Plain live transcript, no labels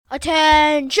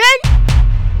Attention!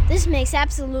 This makes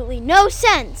absolutely no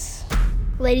sense.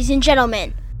 Ladies and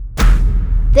gentlemen,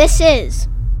 this is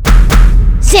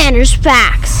Xander's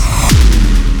Facts.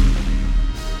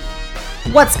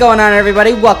 What's going on,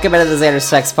 everybody? Welcome into the Xander's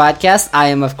Facts podcast. I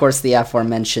am, of course, the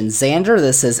aforementioned Xander.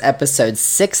 This is episode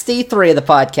 63 of the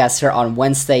podcast here on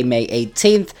Wednesday, May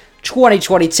 18th,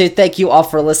 2022. Thank you all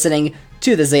for listening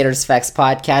to the Xander's Facts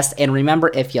podcast. And remember,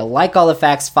 if you like all the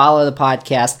facts, follow the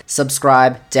podcast,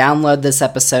 subscribe, download this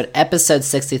episode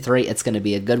 63. It's going to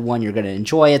be a good one. You're going to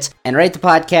enjoy it. And rate the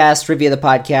podcast, review the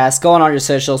podcast, go on all your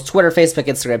socials, Twitter, Facebook,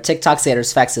 Instagram, TikTok.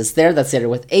 Xander's Facts is there. That's Xander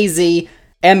with AZ.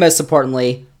 And most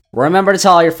importantly, remember to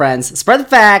tell all your friends, spread the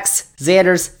facts.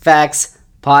 Xander's Facts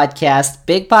podcast.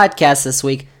 Big podcast this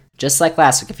week, just like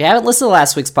last week. If you haven't listened to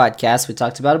last week's podcast, we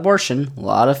talked about abortion. A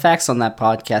lot of facts on that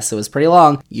podcast. It was pretty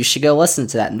long. You should go listen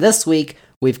to that. And this week,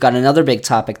 we've got another big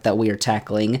topic that we are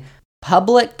tackling.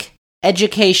 Public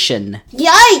education.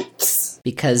 Yikes!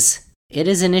 Because it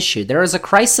is an issue. There is a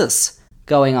crisis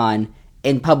going on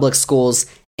in public schools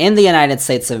in the United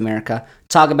States of America.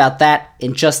 Talk about that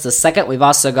in just a second. We've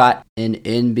also got an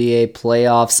NBA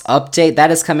playoffs update.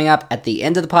 That is coming up at the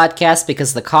end of the podcast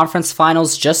because the conference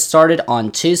finals just started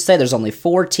on Tuesday. There's only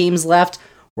 4 teams left.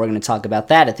 We're going to talk about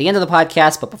that at the end of the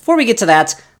podcast. But before we get to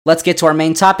that, let's get to our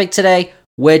main topic today,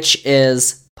 which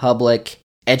is public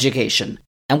education.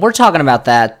 And we're talking about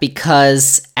that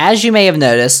because, as you may have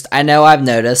noticed, I know I've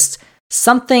noticed,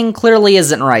 something clearly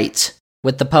isn't right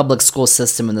with the public school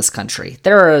system in this country.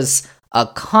 There is a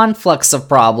conflux of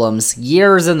problems,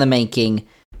 years in the making,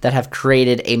 that have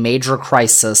created a major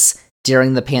crisis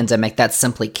during the pandemic that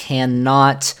simply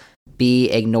cannot be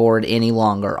ignored any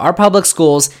longer. Our public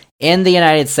schools in the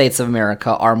United States of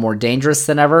America are more dangerous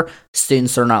than ever.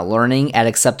 Students are not learning at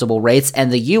acceptable rates,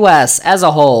 and the U.S. as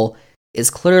a whole is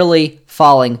clearly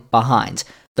falling behind.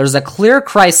 There's a clear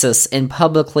crisis in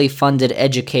publicly funded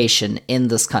education in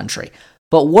this country.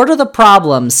 But what are the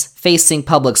problems facing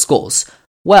public schools?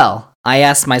 Well, I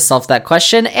asked myself that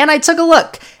question, and I took a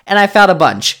look, and I found a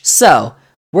bunch. So,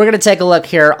 we're going to take a look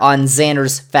here on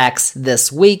Xander's Facts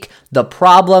this week. The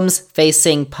problems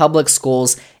facing public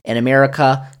schools in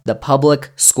America, the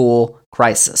public school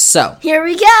crisis. So, here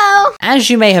we go! As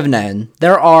you may have known,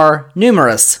 there are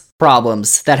numerous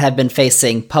problems that have been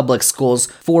facing public schools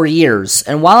for years.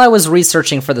 And while I was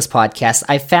researching for this podcast,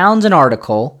 I found an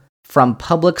article from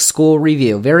Public School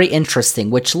Review, very interesting,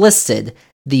 which listed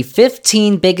the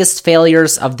 15 biggest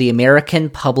failures of the American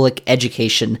public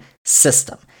education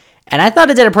system. And I thought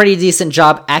it did a pretty decent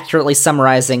job accurately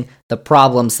summarizing the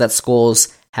problems that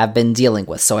schools have been dealing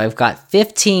with. So I've got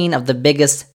 15 of the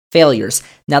biggest failures.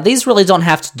 Now, these really don't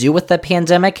have to do with the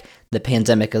pandemic. The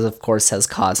pandemic, of course, has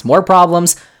caused more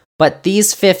problems, but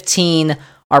these 15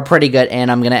 are pretty good, and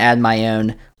I'm going to add my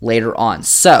own later on.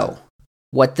 So,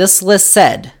 what this list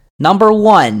said, number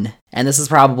 1, and this is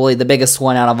probably the biggest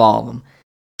one out of all of them,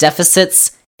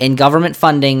 deficits in government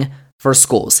funding for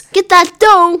schools. Get that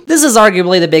dough! This is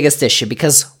arguably the biggest issue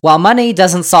because while money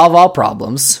doesn't solve all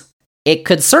problems, it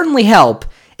could certainly help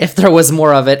if there was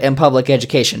more of it in public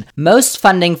education. Most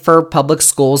funding for public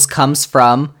schools comes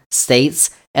from states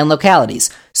and localities.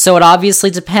 So it obviously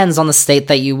depends on the state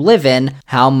that you live in,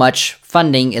 how much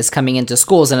funding is coming into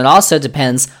schools, and it also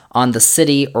depends on the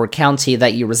city or county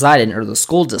that you reside in or the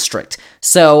school district.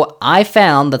 So I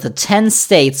found that the 10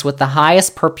 states with the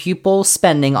highest per pupil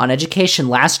spending on education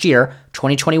last year,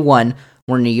 2021,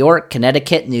 were New York,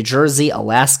 Connecticut, New Jersey,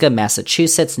 Alaska,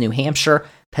 Massachusetts, New Hampshire,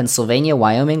 Pennsylvania,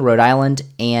 Wyoming, Rhode Island,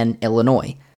 and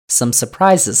Illinois. Some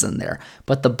surprises in there.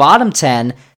 But the bottom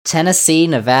 10, Tennessee,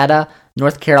 Nevada,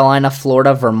 North Carolina,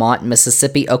 Florida, Vermont,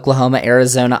 Mississippi, Oklahoma,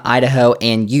 Arizona, Idaho,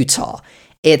 and Utah.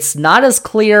 It's not as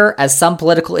clear as some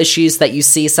political issues that you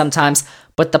see sometimes,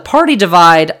 but the party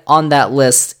divide on that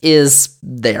list is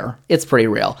there. It's pretty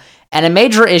real. And a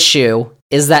major issue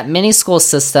is that many school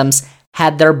systems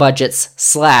had their budgets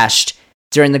slashed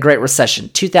during the Great Recession,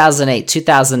 2008,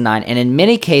 2009, and in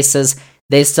many cases,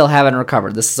 they still haven't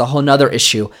recovered. This is a whole nother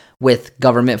issue with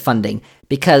government funding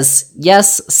because,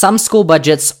 yes, some school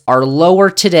budgets are lower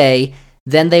today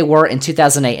than they were in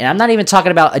 2008. And I'm not even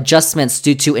talking about adjustments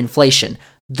due to inflation.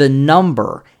 The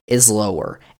number is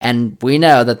lower. And we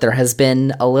know that there has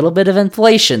been a little bit of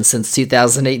inflation since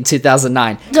 2008 and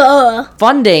 2009. Duh!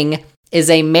 Funding is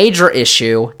a major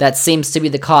issue that seems to be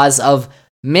the cause of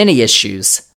many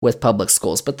issues with public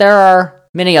schools. But there are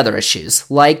many other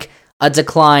issues, like a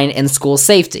decline in school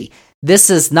safety.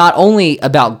 This is not only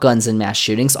about guns and mass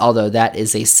shootings, although that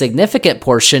is a significant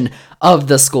portion of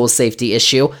the school safety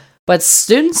issue, but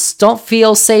students don't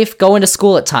feel safe going to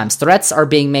school at times. Threats are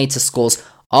being made to schools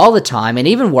all the time, and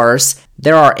even worse,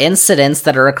 there are incidents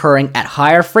that are occurring at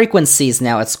higher frequencies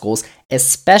now at schools,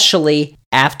 especially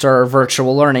after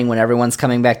virtual learning when everyone's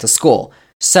coming back to school.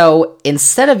 So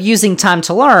instead of using time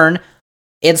to learn,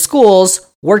 in schools,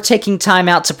 we're taking time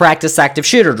out to practice active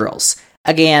shooter drills.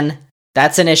 Again,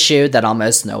 that's an issue that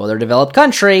almost no other developed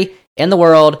country in the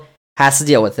world has to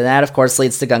deal with. And that, of course,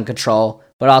 leads to gun control,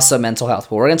 but also mental health.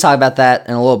 But we're going to talk about that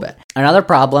in a little bit. Another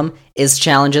problem is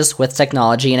challenges with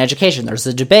technology in education. There's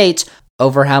a debate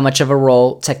over how much of a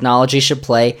role technology should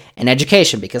play in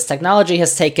education, because technology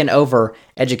has taken over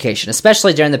education,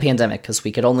 especially during the pandemic, because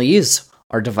we could only use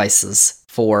our devices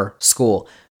for school.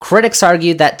 Critics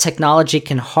argue that technology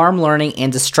can harm learning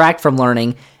and distract from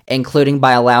learning, including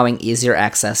by allowing easier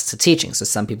access to teaching. So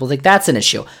some people think that's an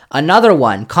issue. Another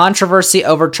one, controversy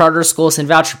over charter schools and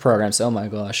voucher programs. Oh my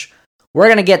gosh. We're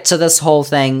going to get to this whole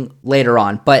thing later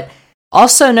on, but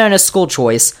also known as school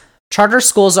choice, charter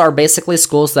schools are basically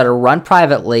schools that are run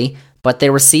privately, but they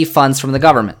receive funds from the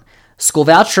government. School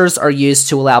vouchers are used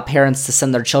to allow parents to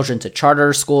send their children to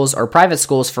charter schools or private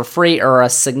schools for free or a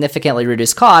significantly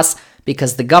reduced cost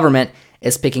because the government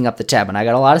is picking up the tab. And I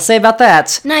got a lot to say about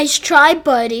that. Nice try,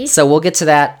 buddy. So we'll get to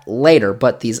that later.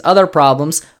 But these other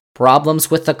problems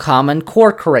with the Common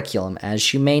Core curriculum,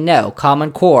 as you may know,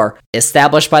 Common Core,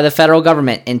 established by the federal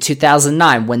government in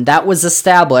 2009. When that was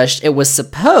established, it was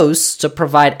supposed to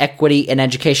provide equity in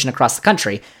education across the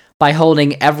country by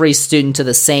holding every student to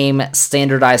the same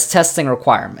standardized testing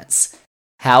requirements.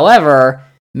 However,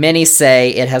 many say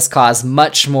it has caused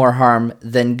much more harm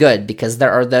than good, because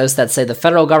there are those that say the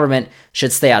federal government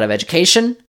should stay out of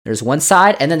education. There's one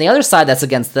side, and then the other side that's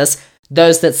against this,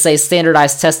 those that say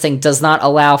standardized testing does not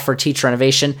allow for teacher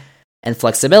innovation and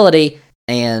flexibility,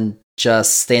 and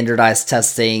just standardized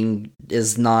testing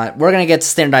is not... We're going to get to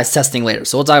standardized testing later,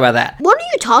 so we'll talk about that. What are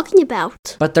you talking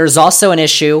about? But there's also an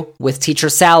issue with teacher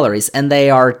salaries, and they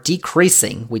are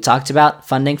decreasing. We talked about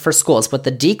funding for schools, but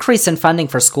the decrease in funding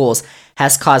for schools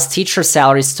has caused teacher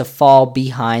salaries to fall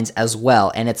behind as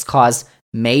well, and it's caused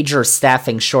major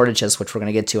staffing shortages, which we're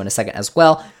going to get to in a second as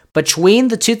well. Between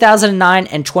the 2009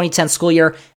 and 2010 school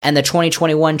year and the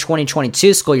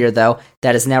 2021-2022 school year, though,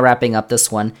 that is now wrapping up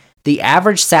this one, the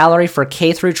average salary for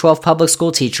K-12 public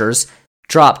school teachers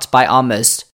dropped by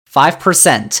almost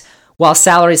 5%. While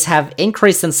salaries have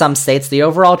increased in some states, the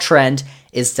overall trend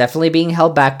is definitely being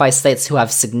held back by states who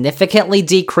have significantly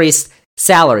decreased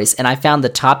salaries. And I found the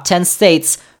top 10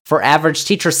 states for average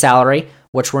teacher salary,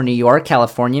 which were New York,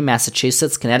 California,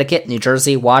 Massachusetts, Connecticut, New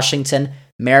Jersey, Washington,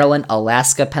 Maryland,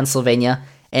 Alaska, Pennsylvania,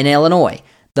 and Illinois.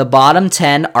 The bottom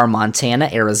 10 are Montana,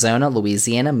 Arizona,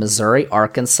 Louisiana, Missouri,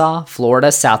 Arkansas,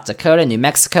 Florida, South Dakota, New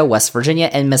Mexico, West Virginia,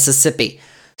 and Mississippi.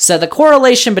 So the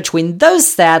correlation between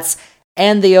those stats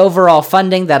and the overall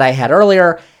funding that I had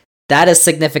earlier, that is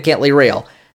significantly real.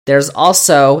 There's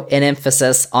also an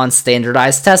emphasis on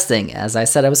standardized testing, as I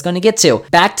said I was going to get to.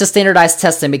 Back to standardized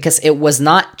testing, because it was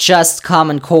not just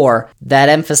Common Core that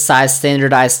emphasized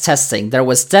standardized testing. There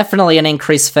was definitely an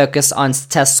increased focus on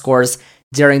test scores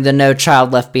during the No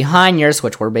Child Left Behind years,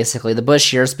 which were basically the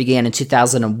Bush years, began in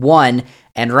 2001.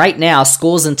 And right now,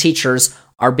 schools and teachers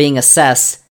are being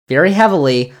assessed very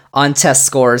heavily on test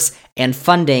scores, and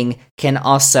funding can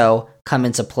also come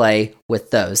into play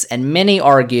with those. And many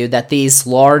argue that these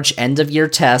large end-of-year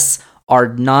tests are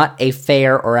not a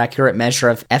fair or accurate measure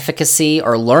of efficacy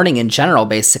or learning in general,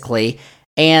 basically,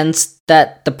 and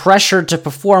that the pressure to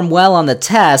perform well on the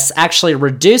tests actually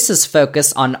reduces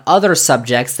focus on other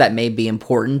subjects that may be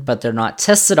important, but they're not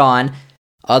tested on,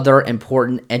 other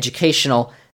important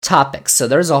educational topics. So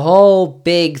there's a whole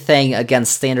big thing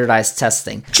against standardized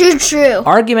testing. True.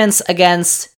 Arguments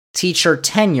against teacher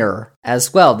tenure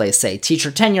as well, they say.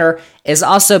 Teacher tenure is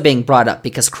also being brought up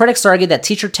because critics argue that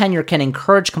teacher tenure can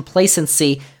encourage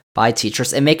complacency by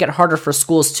teachers and make it harder for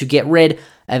schools to get rid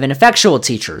of ineffectual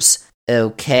teachers.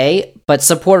 Okay, but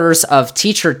supporters of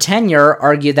teacher tenure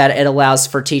argue that it allows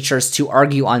for teachers to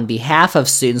argue on behalf of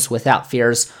students without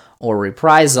fears or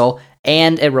reprisal,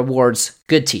 and it rewards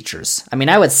good teachers. I mean,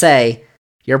 I would say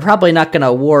you're probably not going to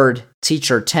award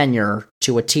teacher tenure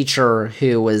to a teacher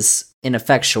who is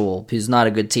ineffectual, who's not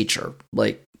a good teacher.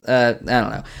 I don't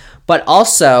know. But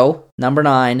also, number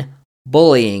 9,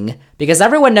 bullying. Because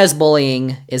everyone knows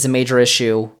bullying is a major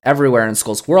issue everywhere in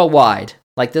schools, worldwide.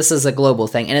 Like, this is a global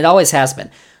thing, and it always has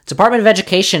been. Department of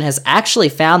Education has actually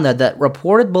found, though, that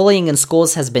reported bullying in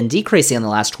schools has been decreasing in the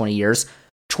last 20 years.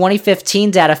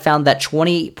 2015 data found that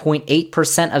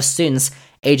 20.8% of students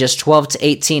ages 12 to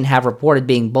 18 have reported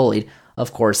being bullied.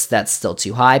 Of course, that's still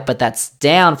too high, but that's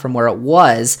down from where it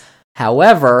was.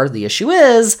 However, the issue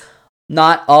is,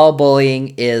 not all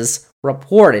bullying is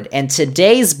reported. And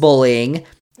today's bullying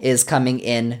is coming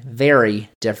in very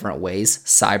different ways,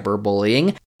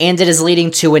 cyberbullying, and it is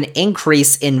leading to an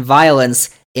increase in violence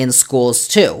in schools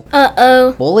too.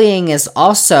 Uh-oh. Bullying is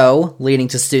also leading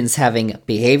to students having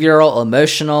behavioral,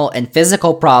 emotional, and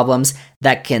physical problems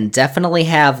that can definitely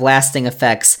have lasting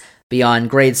effects beyond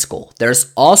grade school.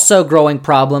 There's also growing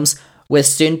problems with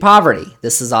student poverty.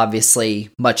 This is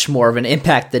obviously much more of an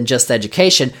impact than just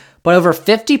education, but over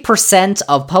 50%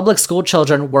 of public school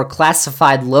children were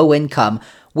classified low income,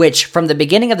 which from the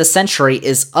beginning of the century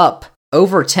is up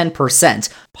over 10%.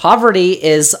 Poverty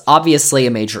is obviously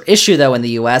a major issue, though, in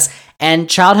the US, and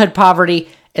childhood poverty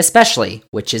especially,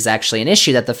 which is actually an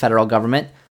issue that the federal government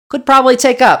could probably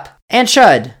take up, and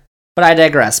should. But I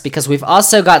digress, because we've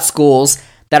also got schools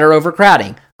that are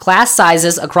overcrowding. Class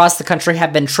sizes across the country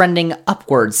have been trending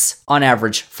upwards on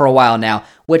average for a while now,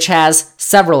 which has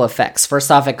several effects.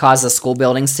 First off, it causes school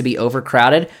buildings to be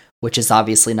overcrowded, which is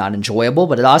obviously not enjoyable,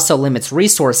 but it also limits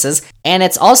resources, and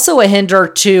it's also a hinder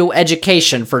to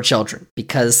education for children,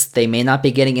 because they may not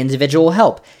be getting individual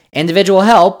help. Individual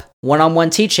help, one-on-one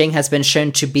teaching, has been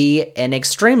shown to be an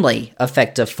extremely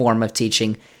effective form of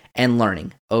teaching and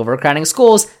learning. Overcrowding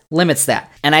schools limits that.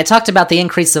 And I talked about the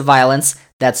increase of violence.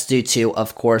 That's due to,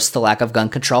 of course, the lack of gun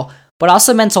control, but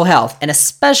also mental health, and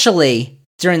especially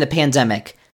during the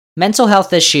pandemic. Mental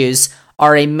health issues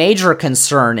are a major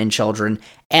concern in children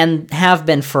and have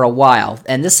been for a while.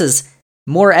 And this is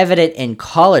more evident in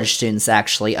college students,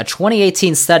 actually. A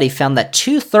 2018 study found that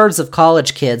 2/3 of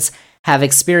college kids have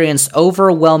experienced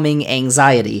overwhelming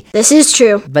anxiety. This is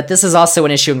true. But this is also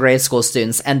an issue in grade school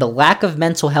students, and the lack of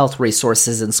mental health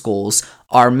resources in schools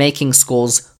are making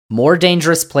schools more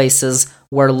dangerous places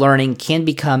where learning can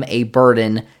become a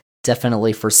burden,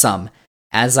 definitely for some.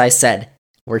 As I said,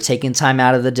 we're taking time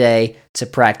out of the day to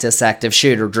practice active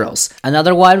shooter drills.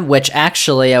 Another one, which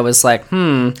actually I was like,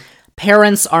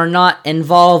 parents are not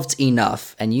involved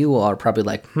enough. And you are probably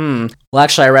like, Well,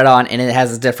 actually, I read on and it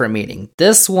has a different meaning.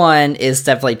 This one is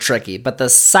definitely tricky, but the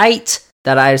site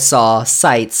that I saw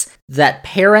cites that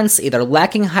parents either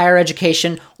lacking higher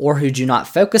education or who do not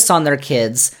focus on their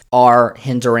kids are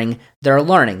hindering their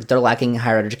learning. They're lacking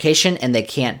higher education and they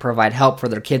can't provide help for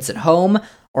their kids at home,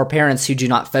 or parents who do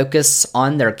not focus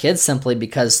on their kids simply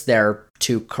because they're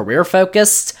too career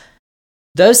focused.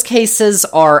 Those cases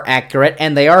are accurate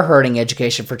and they are hurting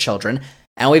education for children.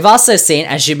 And we've also seen,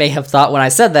 as you may have thought when I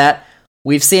said that,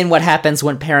 we've seen what happens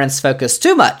when parents focus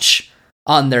too much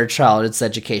on their child's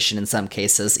education in some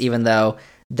cases, even though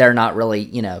they're not really,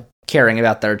 caring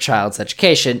about their child's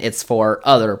education. It's for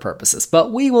other purposes.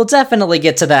 But we will definitely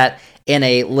get to that in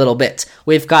a little bit.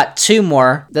 We've got two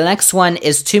more. The next one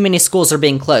is too many schools are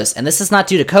being closed, and this is not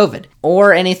due to COVID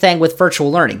or anything with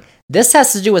virtual learning. This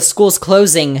has to do with schools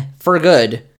closing for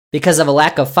good because of a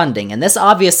lack of funding, and this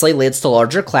obviously leads to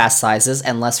larger class sizes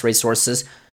and less resources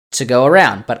to go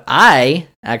around. But I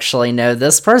actually know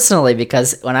this personally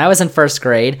because when I was in first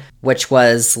grade, which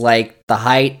was like the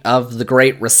height of the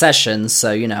Great Recession,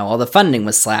 so, all the funding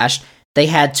was slashed, they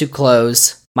had to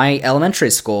close my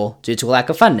elementary school due to a lack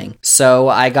of funding. So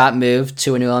I got moved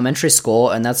to a new elementary school,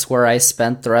 and that's where I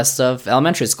spent the rest of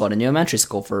elementary school at a new elementary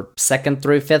school for 2nd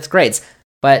through 5th grades.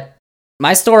 But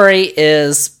my story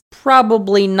is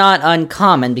probably not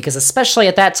uncommon because especially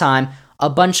at that time, a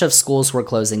bunch of schools were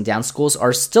closing down. Schools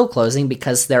are still closing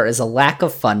because there is a lack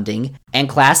of funding and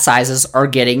class sizes are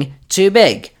getting too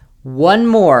big. One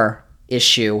more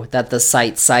issue that the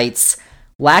site cites,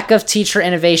 lack of teacher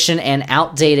innovation and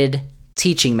outdated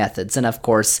teaching methods. And of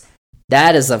course,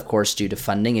 that is of course due to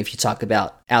funding. If you talk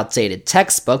about outdated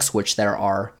textbooks, which there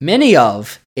are many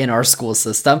of in our school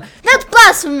system. That's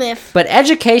blasphemous. But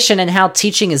education and how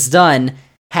teaching is done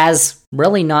has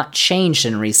really not changed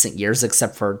in recent years,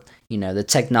 except for the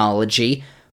technology,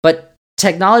 but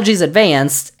technology's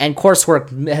advanced and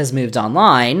coursework has moved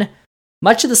online.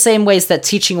 Much of the same ways that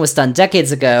teaching was done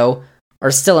decades ago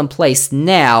are still in place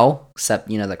now, except,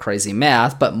 the crazy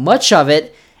math, but much of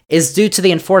it is due to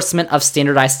the enforcement of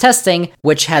standardized testing,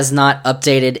 which has not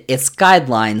updated its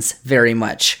guidelines very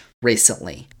much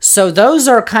recently. So those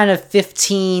are kind of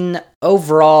 15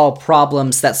 overall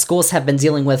problems that schools have been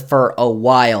dealing with for a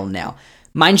while now.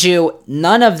 Mind you,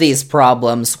 none of these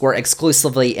problems were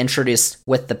exclusively introduced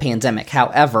with the pandemic.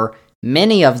 However,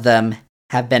 many of them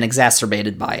have been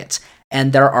exacerbated by it.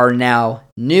 And there are now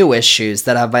new issues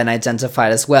that have been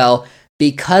identified as well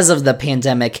because of the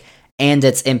pandemic and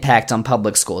its impact on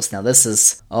public schools. Now, this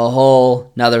is a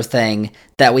whole nother thing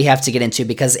that we have to get into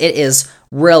because it is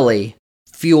really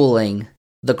fueling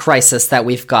the crisis that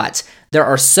we've got. There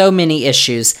are so many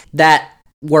issues that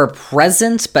were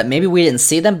present, but maybe we didn't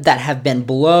see them, that have been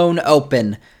blown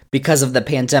open because of the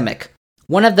pandemic.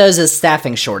 One of those is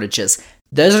staffing shortages.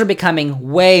 Those are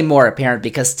becoming way more apparent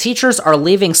because teachers are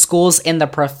leaving schools in the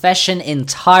profession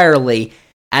entirely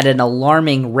at an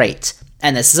alarming rate.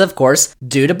 And this is, of course,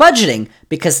 due to budgeting,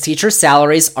 because teachers'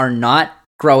 salaries are not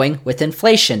growing with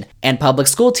inflation, and public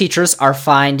school teachers are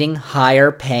finding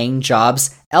higher paying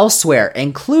jobs elsewhere,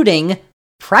 including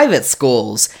private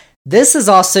schools. This is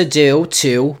also due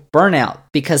to burnout,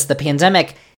 because the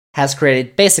pandemic has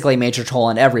created basically a major toll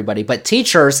on everybody, but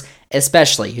teachers,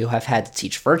 especially, who have had to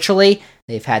teach virtually,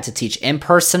 they've had to teach in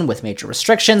person with major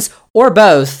restrictions, or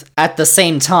both at the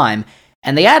same time.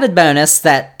 And the added bonus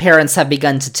that parents have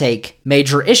begun to take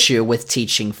major issue with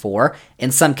teaching for,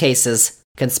 in some cases,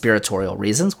 conspiratorial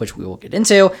reasons, which we will get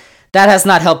into, that has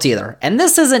not helped either. And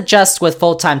this isn't just with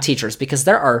full-time teachers, because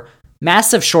there are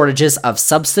massive shortages of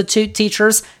substitute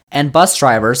teachers and bus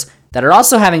drivers that are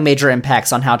also having major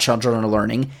impacts on how children are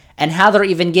learning and how they're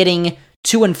even getting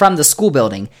to and from the school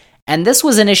building. And this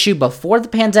was an issue before the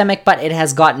pandemic, but it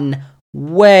has gotten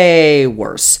way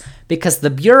worse because the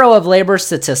Bureau of Labor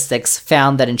Statistics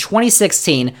found that in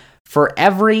 2016, for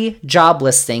every job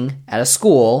listing at a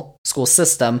school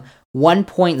system,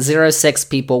 1.06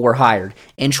 people were hired.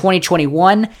 In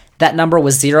 2021, that number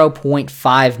was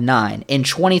 0.59. In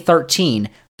 2013,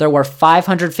 there were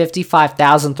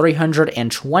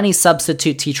 555,320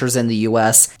 substitute teachers in the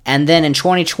U.S., and then in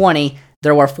 2020,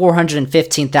 there were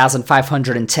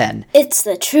 415,510. It's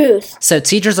the truth. So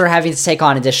teachers are having to take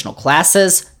on additional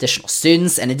classes, additional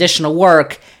students, and additional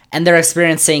work, and they're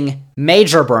experiencing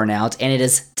major burnout, and it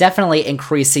is definitely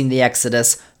increasing the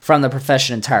exodus from the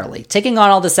profession entirely. Taking on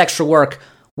all this extra work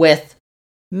with,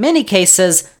 many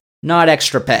cases, not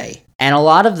extra pay. And a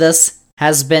lot of this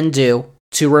has been due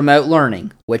to remote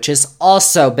learning, which has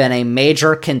also been a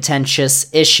major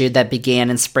contentious issue that began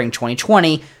in spring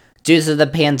 2020 due to the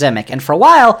pandemic. And for a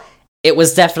while, it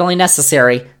was definitely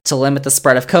necessary to limit the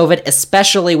spread of COVID,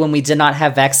 especially when we did not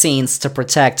have vaccines to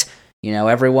protect,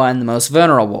 everyone, the most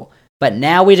vulnerable. But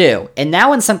now we do. And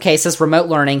now in some cases, remote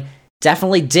learning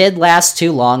definitely did last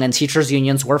too long, and teachers'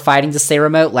 unions were fighting to stay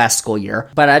remote last school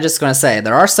year. But I'm just going to say,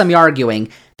 there are some arguing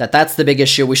that that's the big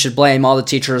issue. We should blame all the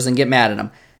teachers and get mad at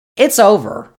them. It's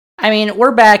over. I mean,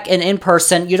 we're back and in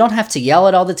person. You don't have to yell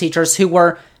at all the teachers who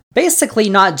were basically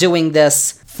not doing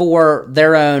this for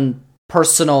their own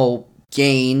personal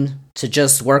gain to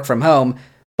just work from home,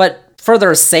 but for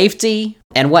their safety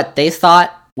and what they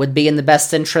thought would be in the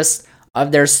best interest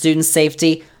of their students'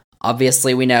 safety.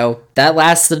 Obviously, we know that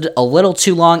lasted a little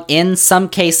too long. In some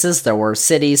cases, there were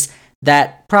cities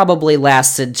that probably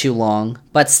lasted too long,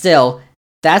 but still,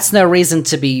 that's no reason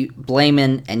to be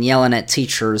blaming and yelling at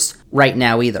teachers right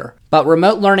now either. But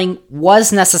remote learning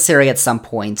was necessary at some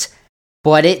point,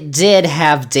 but it did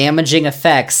have damaging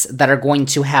effects that are going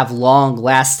to have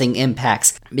long-lasting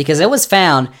impacts, because it was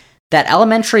found that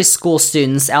elementary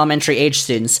age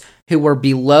students who were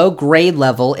below grade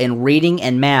level in reading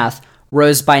and math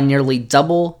rose by nearly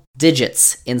double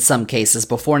digits in some cases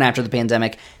before and after the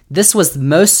pandemic. This was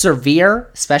most severe,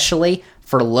 especially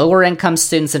for lower income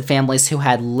students and families who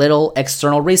had little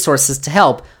external resources to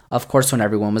help, of course, when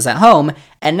everyone was at home.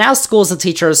 And now schools and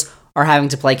teachers are having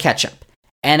to play catch up.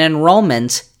 And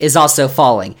enrollment is also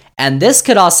falling. And this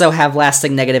could also have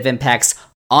lasting negative impacts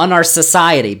on our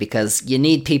society, because you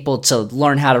need people to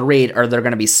learn how to read or they're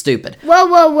going to be stupid.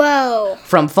 Whoa.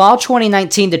 From fall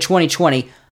 2019 to 2020,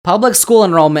 public school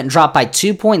enrollment dropped by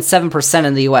 2.7%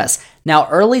 in the U.S. Now,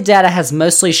 early data has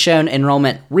mostly shown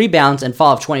enrollment rebound in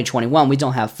fall of 2021. We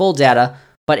don't have full data,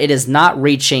 but it is not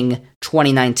reaching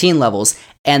 2019 levels.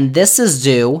 And this is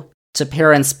due to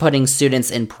parents putting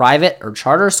students in private or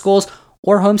charter schools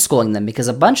or homeschooling them, because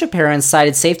a bunch of parents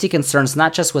cited safety concerns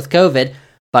not just with COVID,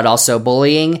 but also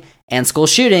bullying and school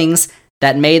shootings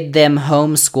that made them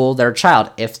homeschool their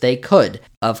child if they could.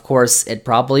 Of course, it'd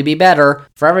probably be better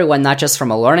for everyone, not just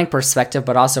from a learning perspective,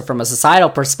 but also from a societal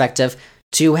perspective,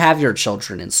 to have your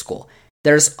children in school.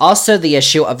 There's also the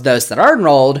issue of those that are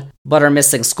enrolled but are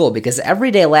missing school, because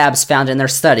Everyday Labs found in their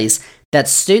studies that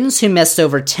students who missed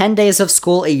over 10 days of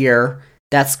school a year,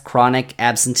 that's chronic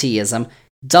absenteeism,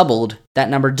 that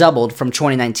number doubled from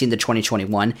 2019 to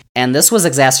 2021, and this was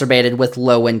exacerbated with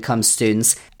low-income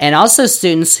students, and also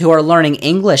students who are learning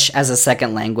English as a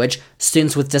second language,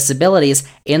 students with disabilities,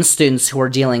 and students who are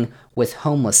dealing with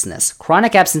homelessness.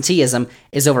 Chronic absenteeism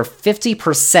is over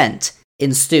 50%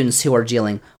 in students who are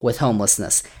dealing with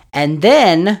homelessness. And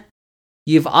then,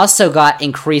 you've also got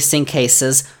increasing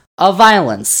cases of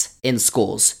violence in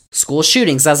schools. School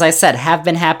shootings, as I said, have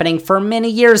been happening for many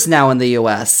years now in the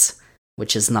U.S.,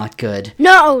 which is not good.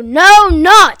 No,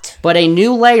 not! But a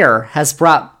new layer has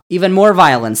brought even more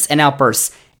violence and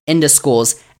outbursts into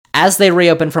schools as they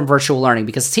reopen from virtual learning,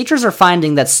 because teachers are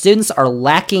finding that students are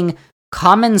lacking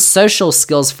common social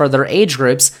skills for their age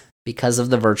groups because of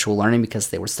the virtual learning, because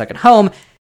they were stuck at home,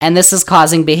 and this is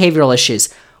causing behavioral issues.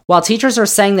 While teachers are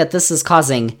saying that this is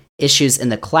causing issues in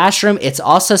the classroom, it's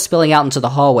also spilling out into the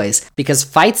hallways because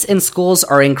fights in schools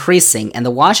are increasing, and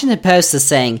the Washington Post is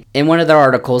saying in one of their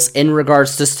articles in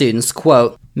regards to students,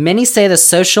 quote, "Many say the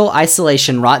social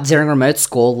isolation wrought during remote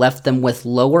school left them with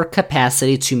lower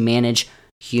capacity to manage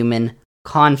human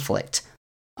conflict,"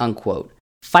 unquote.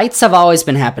 Fights have always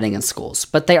been happening in schools,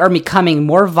 but they are becoming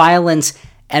more violent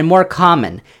and more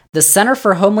common. The Center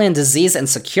for Homeland Disease and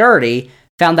Security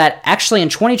found that actually in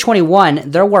 2021,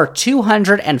 there were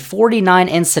 249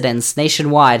 incidents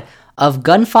nationwide of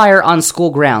gunfire on school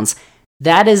grounds.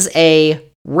 That is a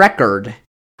record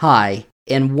high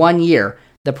in 1 year.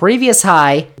 The previous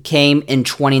high came in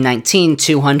 2019,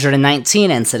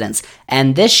 219 incidents.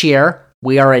 And this year,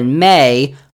 we are in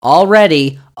May,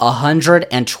 already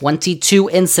 122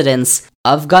 incidents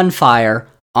of gunfire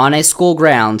on a school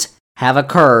ground have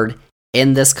occurred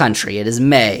in this country. It is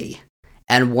May.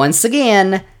 And once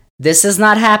again, this is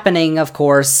not happening, of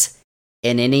course,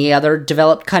 in any other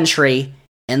developed country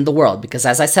in the world. Because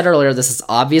as I said earlier, this is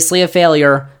obviously a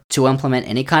failure to implement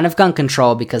any kind of gun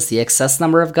control because the excess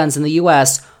number of guns in the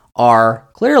US are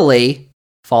clearly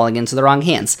falling into the wrong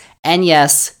hands. And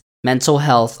yes, mental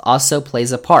health also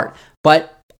plays a part.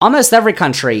 But almost every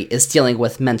country is dealing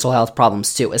with mental health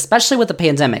problems too, especially with the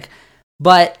pandemic.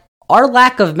 But our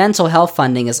lack of mental health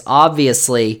funding is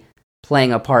obviously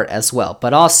playing a part as well.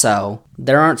 But also,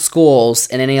 there aren't schools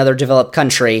in any other developed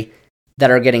country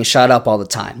that are getting shut up all the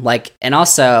time. And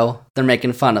also, they're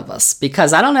making fun of us.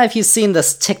 Because I don't know if you've seen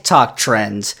this TikTok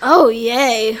trend. Oh,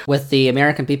 yay. With the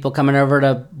American people coming over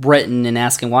to Britain and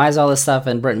asking, why is all this stuff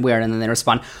in Britain weird? And then they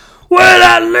respond, well,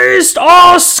 at least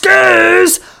our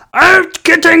schools aren't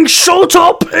getting shut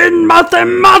up in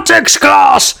mathematics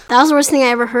class. That was the worst thing I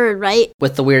ever heard, right?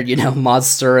 With the weird,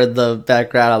 monster in the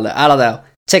background. I don't know.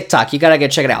 TikTok, you gotta go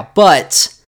check it out. But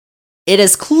it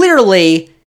is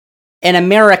clearly an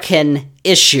American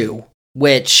issue,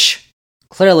 which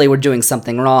clearly we're doing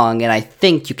something wrong, and I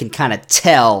think you can kind of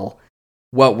tell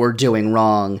what we're doing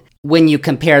wrong when you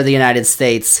compare the United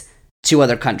States to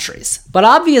other countries. But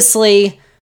obviously,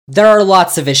 there are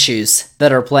lots of issues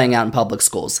that are playing out in public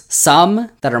schools. Some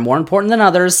that are more important than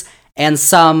others, and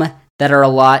some that are a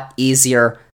lot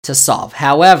easier to solve.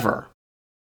 However,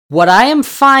 what I am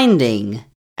finding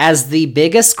as the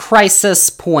biggest crisis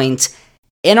point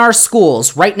in our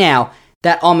schools right now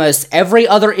that almost every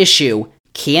other issue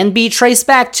can be traced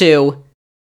back to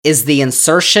is the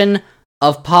insertion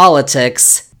of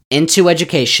politics into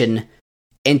education,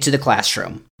 into the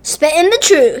classroom. Spitting the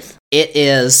truth. It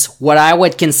is what I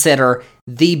would consider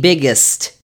the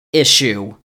biggest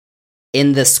issue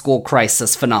in this school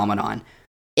crisis phenomenon.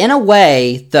 In a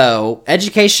way, though,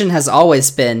 education has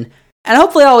always been, and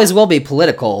hopefully always will be,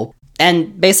 political.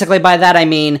 And basically by that I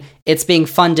mean it's being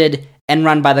funded and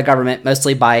run by the government,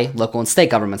 mostly by local and state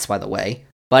governments, by the way.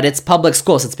 But it's public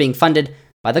schools. It's being funded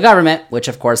by the government, which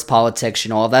of course politics,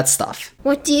 all that stuff.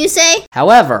 What do you say?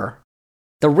 However,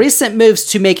 the recent moves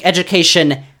to make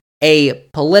education a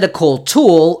political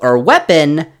tool or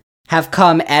weapon have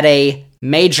come at a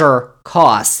major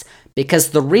cost, because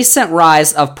the recent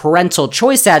rise of parental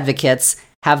choice advocates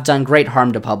have done great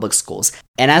harm to public schools.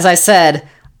 And as I said,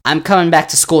 I'm coming back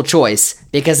to school choice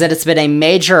because it has been a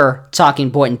major talking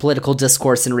point in political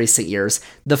discourse in recent years.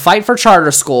 The fight for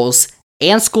charter schools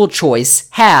and school choice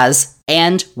has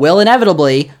and will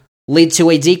inevitably lead to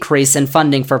a decrease in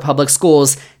funding for public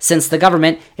schools, since the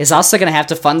government is also going to have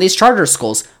to fund these charter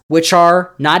schools, which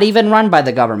are not even run by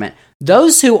the government.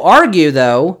 Those who argue,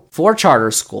 though, for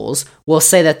charter schools will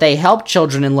say that they help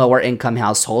children in lower income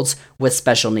households with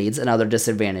special needs and other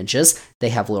disadvantages. They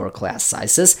have lower class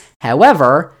sizes.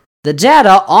 However, the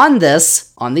data on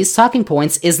these talking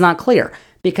points is not clear,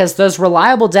 because there's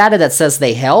reliable data that says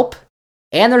they help,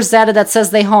 and there's data that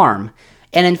says they harm.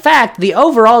 And in fact, the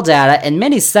overall data in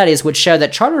many studies would show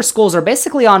that charter schools are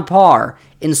basically on par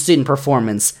in student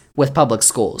performance with public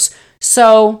schools.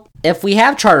 So, if we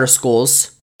have charter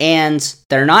schools and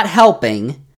they're not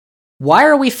helping, why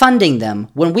are we funding them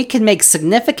when we can make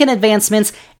significant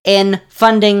advancements in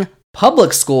funding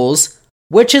public schools,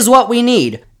 which is what we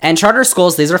need? And charter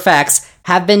schools, these are facts,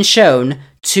 have been shown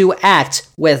to act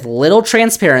with little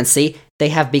transparency. They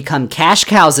have become cash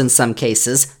cows in some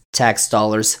cases, tax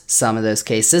dollars, some of those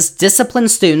cases, discipline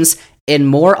students in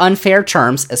more unfair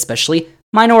terms, especially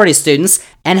minority students,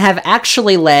 and have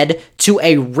actually led to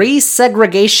a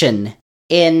resegregation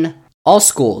in all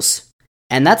schools.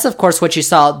 And that's, of course, what you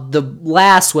saw the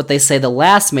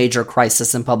last major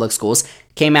crisis in public schools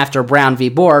came after Brown v.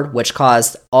 Board, which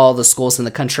caused all the schools in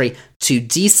the country to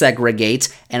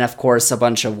desegregate. And, of course, a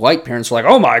bunch of white parents were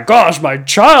like, oh my gosh, my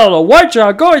child, a white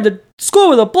child, going to school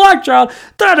with a black child,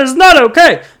 that is not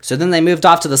okay. So then they moved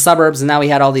off to the suburbs, and now we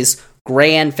had all these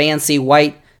grand, fancy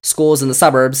white schools in the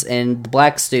suburbs, and the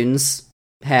black students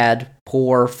had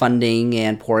poor funding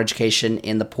and poor education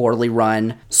in the poorly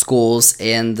run schools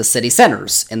in the city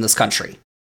centers in this country,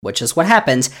 which is what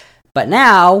happened. But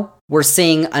now we're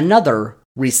seeing another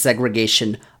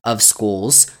resegregation of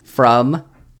schools from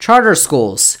charter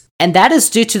schools. And that is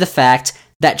due to the fact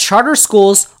that charter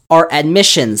schools are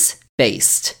admissions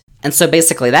based. And so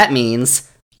basically that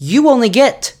means you only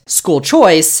get school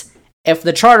choice if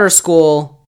the charter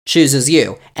school chooses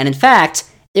you. And in fact,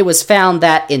 it was found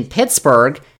that in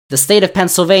Pittsburgh, the state of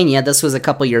Pennsylvania, this was a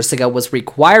couple years ago, was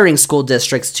requiring school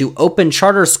districts to open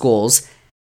charter schools.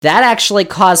 That actually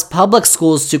caused public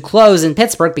schools to close in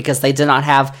Pittsburgh because they did not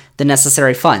have the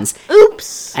necessary funds.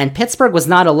 Oops! And Pittsburgh was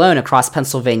not alone across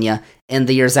Pennsylvania in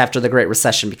the years after the Great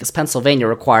Recession, because Pennsylvania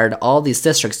required all these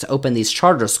districts to open these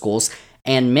charter schools,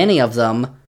 and many of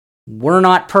them were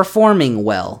not performing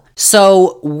well.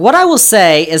 So what I will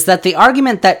say is that the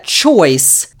argument that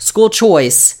choice, school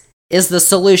choice, is the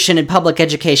solution in public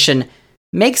education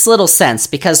makes little sense,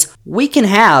 because we can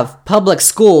have public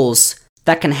schools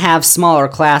that can have smaller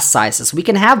class sizes. We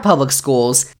can have public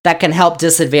schools that can help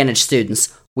disadvantaged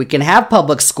students. We can have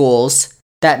public schools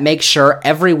that make sure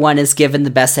everyone is given the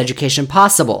best education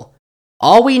possible.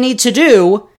 All we need to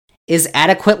do is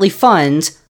adequately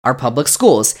fund our public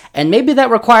schools. And maybe that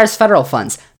requires federal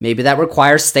funds. Maybe that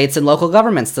requires states and local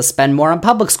governments to spend more on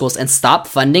public schools and stop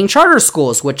funding charter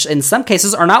schools, which in some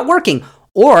cases are not working,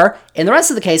 or in the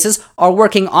rest of the cases are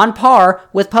working on par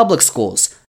with public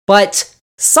schools. But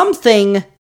something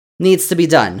needs to be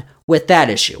done with that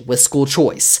issue, with school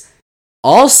choice.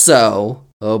 Also,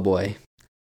 oh boy,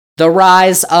 the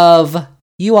rise of,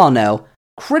 you all know,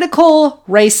 critical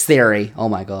race theory, oh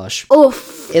my gosh,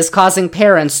 Oof. is causing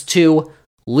parents to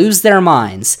lose their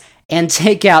minds and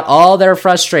take out all their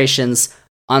frustrations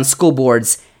on school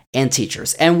boards and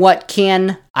teachers. And what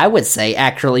can, I would say,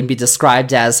 accurately be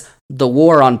described as the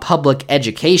war on public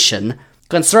education,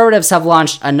 conservatives have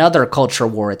launched another culture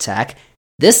war attack,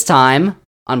 this time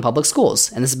on public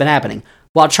schools. And this has been happening.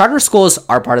 While charter schools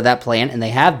are part of that plan, and they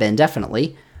have been,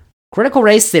 definitely, critical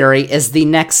race theory is the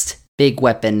next big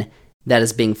weapon that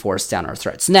is being forced down our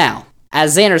throats. Now,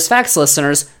 as Xander's Facts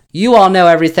listeners, you all know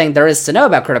everything there is to know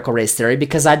about critical race theory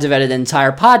because I devoted an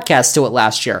entire podcast to it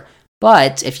last year.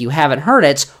 But if you haven't heard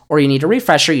it, or you need a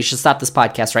refresher, you should stop this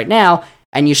podcast right now,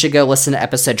 and you should go listen to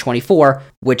episode 24,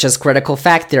 which is Critical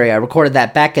Fact Theory. I recorded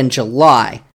that back in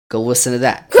July. Go listen to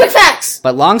that. Quick facts!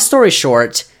 But long story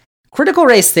short, critical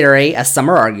race theory, as some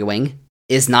are arguing,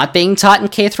 is not being taught in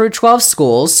K-12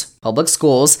 schools, public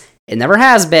schools. It never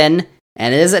has been,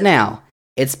 and it isn't now.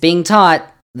 It's being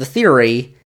taught, the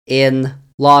theory, in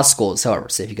law schools, however.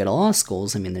 So if you go to law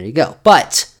schools, I mean, there you go.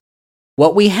 But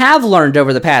what we have learned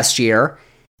over the past year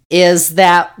is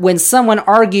that when someone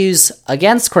argues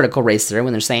against critical race theory,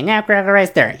 when they're saying, no, critical race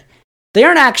theory, they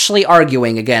aren't actually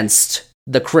arguing against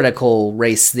the critical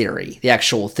race theory, the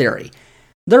actual theory.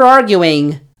 They're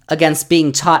arguing against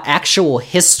being taught actual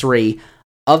history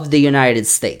of the United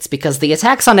States, because the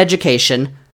attacks on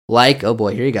education, like, oh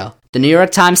boy, here you go, the New York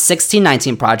Times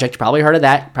 1619 Project, you probably heard of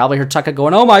that, probably heard Tucker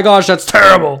going, oh my gosh, that's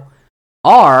terrible,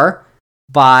 are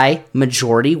by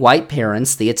majority white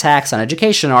parents. The attacks on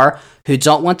education are who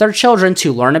don't want their children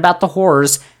to learn about the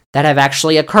horrors that have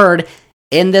actually occurred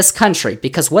in this country.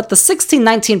 Because what the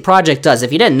 1619 Project does,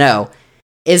 if you didn't know,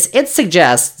 is it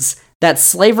suggests that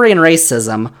slavery and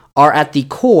racism are at the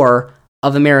core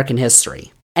of American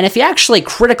history. And if you actually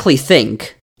critically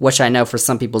think, which I know for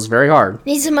some people is very hard,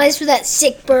 Need some ice for that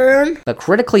sick burn. but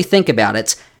critically think about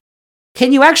it,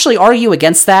 can you actually argue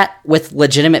against that with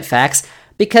legitimate facts?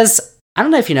 Because, I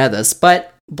don't know if you know this,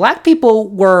 but black people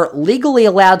were legally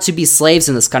allowed to be slaves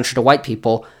in this country to white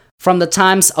people from the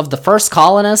times of the first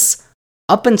colonists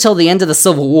up until the end of the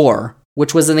Civil War,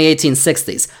 which was in the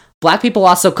 1860s. Black people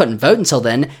also couldn't vote until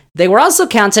then. They were also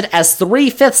counted as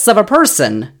 3/5 of a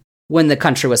person when the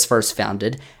country was first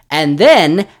founded. And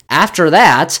then, after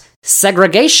that,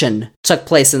 segregation took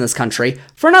place in this country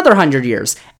for another 100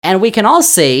 years. And we can all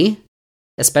see,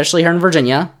 especially here in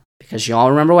Virginia, because you all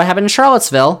remember what happened in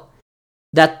Charlottesville,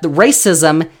 that the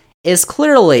racism is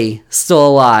clearly still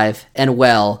alive and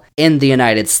well in the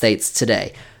United States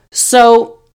today.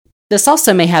 So, this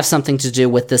also may have something to do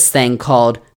with this thing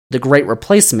called the Great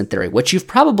Replacement Theory, which you've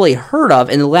probably heard of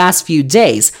in the last few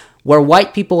days, where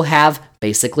white people have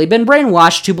basically been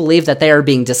brainwashed to believe that they are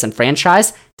being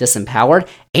disenfranchised, disempowered,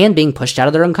 and being pushed out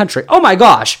of their own country. Oh my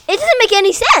gosh! It doesn't make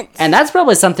any sense. And that's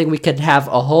probably something we could have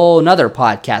a whole nother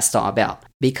podcast on about.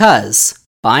 Because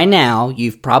by now,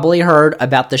 you've probably heard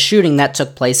about the shooting that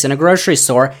took place in a grocery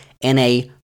store in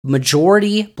a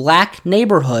majority black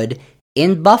neighborhood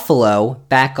in Buffalo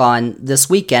back on this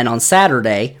weekend on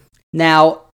Saturday.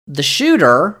 Now, the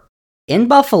shooter in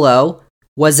Buffalo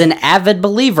was an avid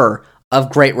believer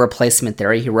of Great Replacement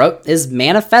Theory. He wrote his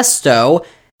manifesto,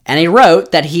 and he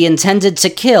wrote that he intended to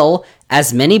kill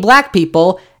as many black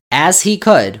people as he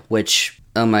could, which,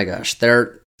 oh my gosh,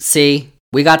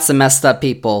 we got some messed up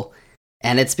people,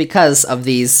 and it's because of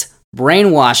these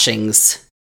brainwashings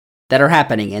that are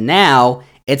happening, and now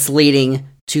it's leading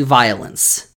to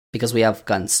violence, because we have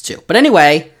guns too. But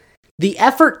anyway, the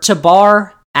effort to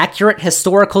bar accurate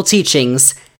historical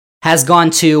teachings has gone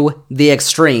to the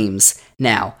extremes.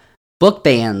 Now, book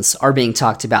bans are being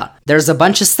talked about. There's a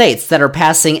bunch of states that are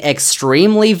passing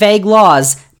extremely vague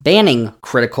laws banning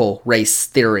critical race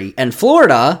theory. And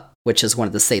Florida, which is one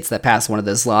of the states that passed one of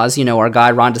those laws, our guy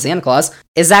Ron DeSantis,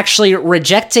 is actually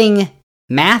rejecting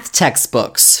math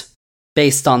textbooks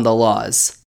based on the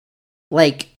laws.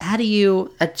 Like, how do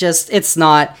you it's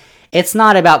not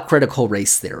about critical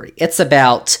race theory. It's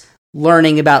about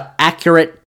learning about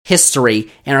accurate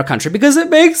history in our country because it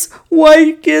makes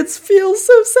white kids feel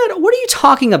so sad. What are you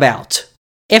talking about?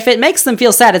 If it makes them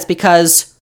feel sad, it's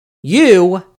because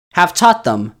you have taught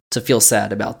them to feel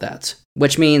sad about that,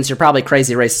 which means you're probably a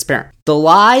crazy racist parent. The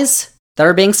lies that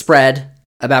are being spread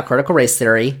about critical race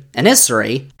theory and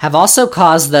history have also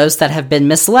caused those that have been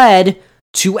misled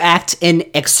to act in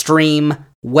extreme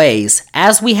ways,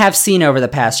 as we have seen over the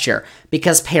past year,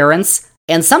 because parents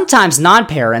and sometimes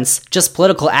non-parents, just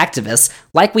political activists,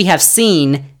 like we have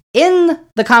seen in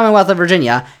the Commonwealth of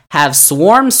Virginia, have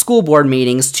swarmed school board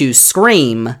meetings to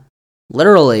scream,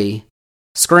 literally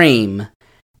scream,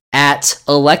 at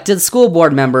elected school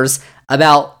board members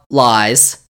about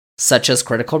lies, such as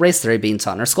critical race theory being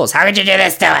taught in our schools. How could you do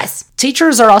this to us?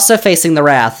 Teachers are also facing the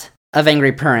wrath of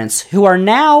angry parents who are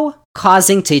now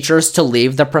causing teachers to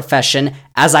leave the profession,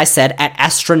 as I said, at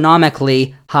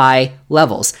astronomically high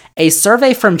levels. A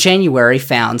survey from January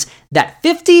found that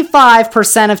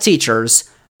 55% of teachers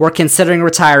were considering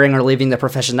retiring or leaving the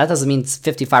profession. That doesn't mean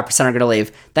 55% are going to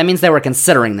leave. That means they were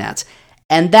considering that.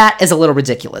 And that is a little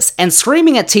ridiculous. And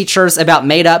screaming at teachers about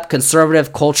made-up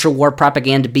conservative culture war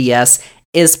propaganda BS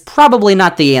is probably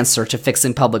not the answer to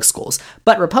fixing public schools.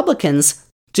 But Republicans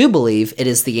do believe it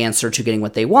is the answer to getting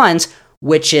what they want,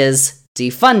 which is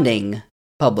defunding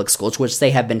public schools, which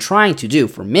they have been trying to do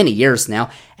for many years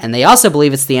now. And they also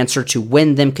believe it's the answer to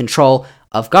win them control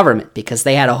of government, because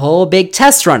they had a whole big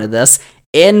test run of this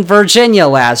in Virginia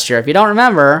last year. If you don't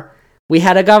remember, we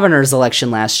had a governor's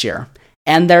election last year.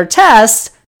 And their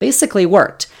test basically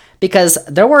worked, because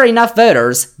there were enough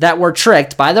voters that were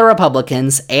tricked by the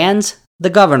Republicans and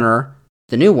the governor,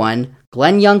 the new one,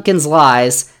 Glenn Youngkin's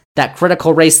lies, that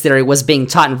critical race theory was being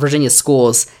taught in Virginia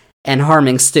schools and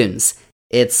harming students.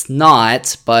 It's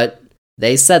not, but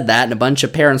they said that, and a bunch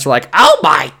of parents were like, oh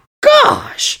my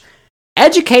gosh!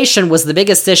 Education was the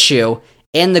biggest issue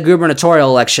in the gubernatorial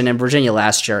election in Virginia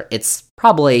last year. It's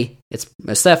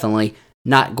most definitely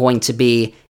not going to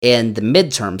be in the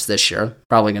midterms this year.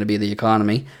 Probably going to be the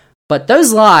economy. But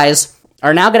those lies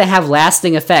are now going to have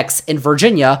lasting effects in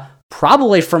Virginia,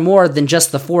 probably for more than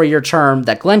just the 4-year term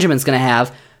that Glenjamin's going to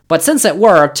have. But since it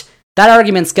worked, that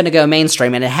argument's going to go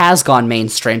mainstream, and it has gone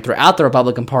mainstream throughout the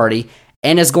Republican Party,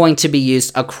 and is going to be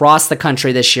used across the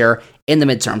country this year in the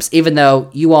midterms, even though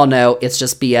you all know it's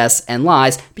just BS and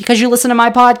lies, because you listened to my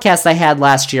podcast I had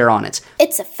last year on it.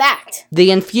 It's a fact.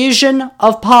 The infusion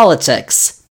of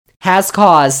politics has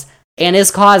caused and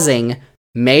is causing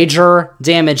major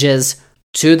damages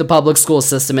to the public school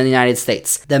system in the United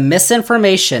States. The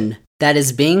misinformation that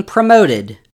is being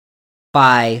promoted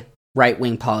by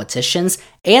right-wing politicians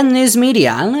and news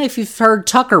media. I don't know if you've heard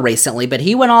Tucker recently, but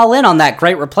he went all in on that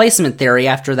Great Replacement Theory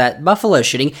after that Buffalo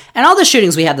shooting and all the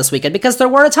shootings we had this weekend, because there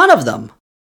were a ton of them.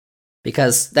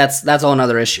 Because that's all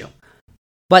another issue.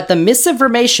 But the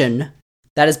misinformation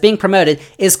that is being promoted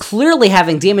is clearly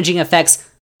having damaging effects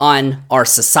on our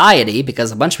society,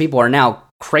 because a bunch of people are now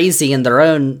crazy in their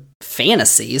own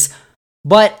fantasies,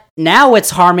 but now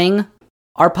it's harming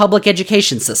our public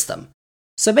education system.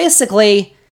 So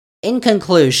basically, in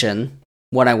conclusion,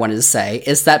 what I wanted to say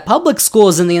is that public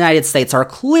schools in the United States are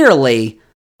clearly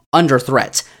under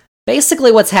threat.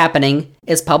 Basically, what's happening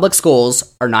is public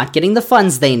schools are not getting the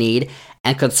funds they need,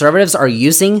 and conservatives are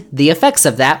using the effects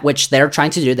of that, which they're trying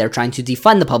to do. They're trying to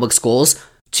defund the public schools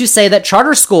to say that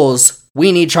charter schools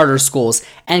we need charter schools,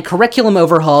 and curriculum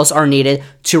overhauls are needed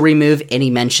to remove any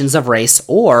mentions of race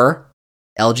or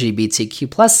LGBTQ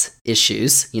plus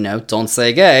issues, don't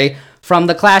say gay, from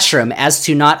the classroom as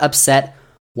to not upset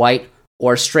white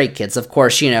or straight kids. Of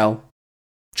course,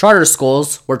 charter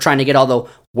schools, we're trying to get all the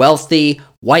wealthy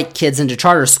white kids into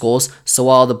charter schools so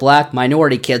all the black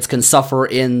minority kids can suffer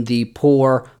in the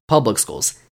poor public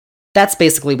schools. That's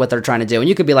basically what they're trying to do. And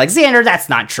you could be like, Xander, that's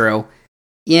not true.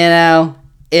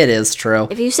 It is true.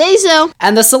 If you say so.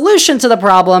 And the solution to the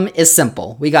problem is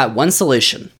simple. We got one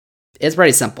solution. It's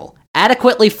pretty simple.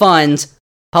 Adequately fund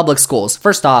public schools.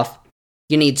 First off,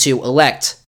 you need to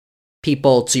elect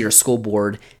people to your school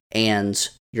board and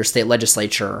your state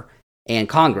legislature and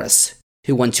Congress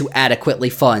who want to adequately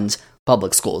fund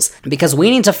public schools. Because we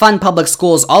need to fund public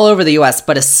schools all over the US,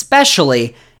 but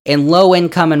especially in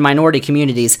low-income and minority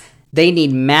communities, they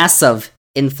need massive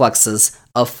influxes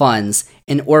of funds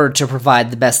in order to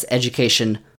provide the best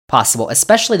education possible,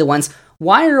 especially the ones.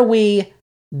 Why are we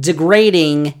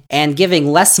degrading and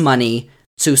giving less money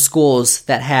to schools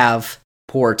that have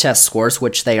poor test scores,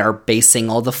 which they are basing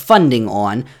all the funding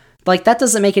on? Like, that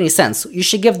doesn't make any sense. You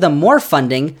should give them more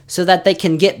funding so that they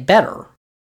can get better.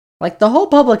 Like, the whole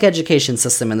public education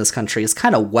system in this country is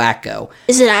kind of wacko.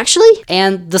 Is it actually?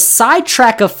 And the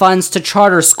sidetrack of funds to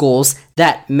charter schools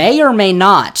that may or may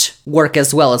not work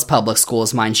as well as public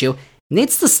schools, mind you,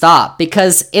 needs to stop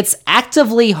because it's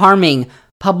actively harming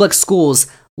public schools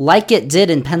like it did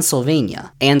in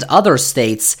Pennsylvania and other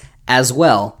states as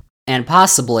well, and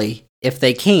possibly, if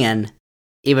they can,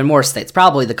 even more states,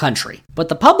 probably the country. But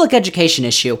the public education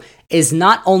issue is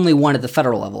not only one at the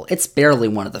federal level, it's barely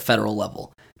one at the federal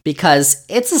level, because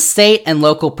it's a state and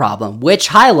local problem, which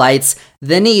highlights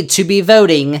the need to be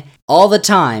voting all the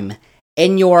time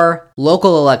in your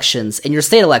local elections, in your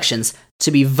state elections, to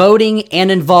be voting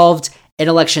and involved in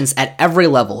elections at every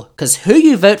level, because who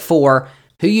you vote for,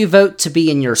 who you vote to be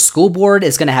in your school board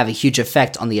is going to have a huge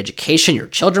effect on the education your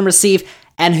children receive,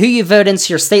 and who you vote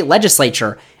into your state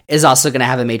legislature is also going to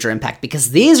have a major impact, because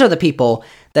these are the people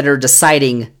that are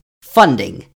deciding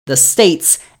funding, the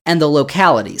states and the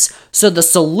localities. So the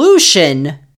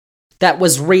solution that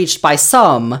was reached by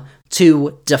some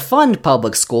to defund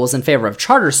public schools in favor of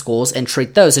charter schools and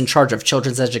treat those in charge of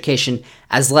children's education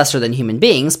as lesser than human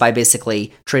beings by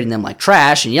basically treating them like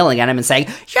trash and yelling at them and saying,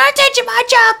 "You're teaching my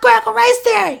child critical race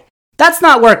theory!" That's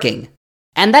not working.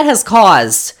 And that has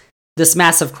caused this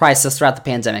massive crisis throughout the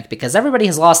pandemic because everybody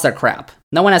has lost their crap.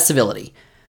 No one has civility.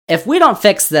 If we don't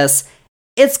fix this,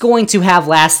 it's going to have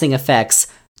lasting effects,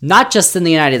 not just in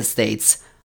the United States,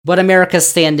 but America's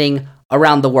standing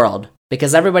around the world.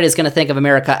 Because everybody's going to think of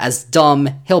America as dumb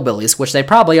hillbillies, which they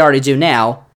probably already do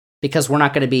now, because we're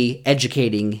not going to be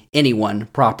educating anyone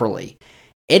properly.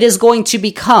 It is going to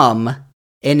become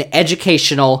an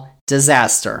educational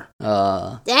disaster.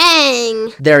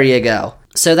 Dang. There you go.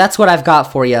 So that's what I've got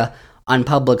for you on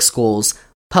public schools,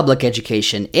 public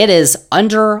education. It is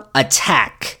under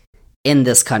attack in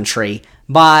this country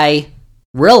by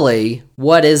really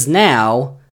what is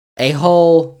now a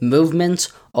whole movement,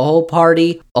 a whole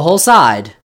party, a whole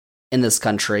side in this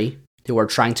country who are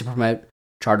trying to promote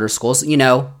charter schools.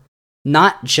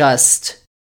 Not just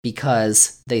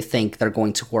because they think they're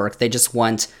going to work. They just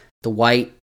want the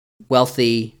white,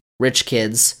 wealthy, rich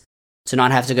kids to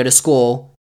not have to go to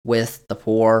school with the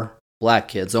poor black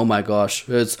kids. Oh my gosh,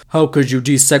 how could you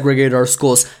desegregate our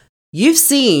schools? You've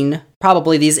seen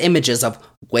probably these images of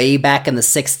way back in the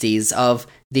 60s of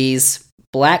these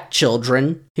black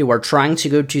children who are trying to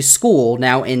go to school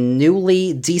now in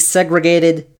newly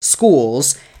desegregated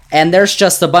schools, and there's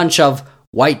just a bunch of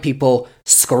white people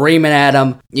screaming at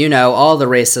them, all the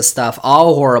racist stuff,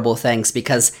 all horrible things,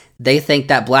 because they think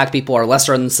that black people are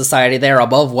lesser in society, they're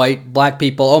above white black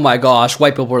people, oh my gosh,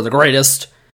 white people are the greatest.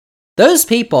 Those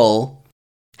people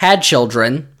had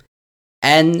children,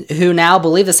 and who now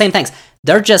believe the same things.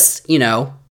 They're just,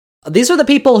 these are the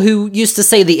people who used to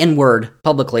say the N-word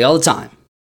publicly all the time.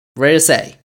 Ready to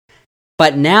say.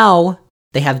 But now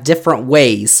they have different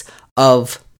ways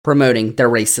of promoting their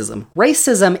racism.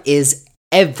 Racism is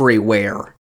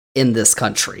everywhere in this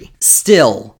country.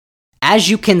 Still, as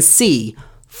you can see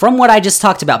from what I just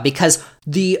talked about, because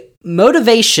the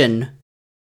motivation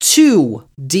to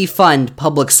defund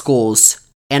public schools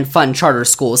and fund charter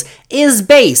schools is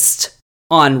based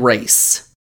on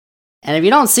race. And if you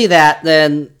don't see that,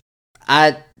 then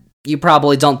you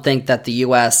probably don't think that the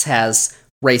US has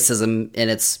racism in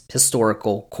its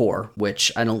historical core,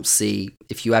 which I don't see,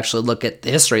 if you actually look at the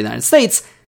history of the United States,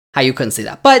 how you couldn't see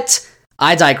that. But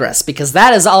I digress, because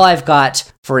that is all I've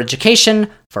got for education,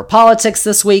 for politics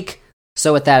this week.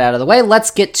 So with that out of the way,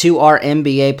 let's get to our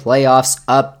NBA playoffs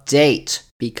update.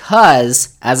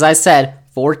 Because, as I said,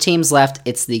 4 teams left.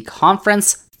 It's the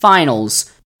conference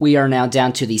finals. We are now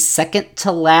down to the second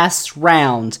to last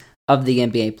round of the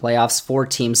NBA playoffs. 4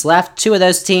 teams left. 2 of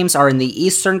those teams are in the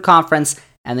Eastern Conference,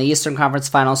 and the Eastern Conference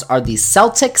finals are the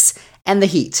Celtics and the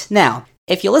Heat. Now,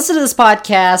 if you listen to this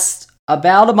podcast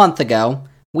about a month ago,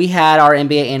 we had our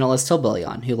NBA analyst Hillbilly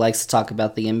on, who likes to talk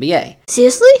about the NBA.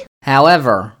 Seriously?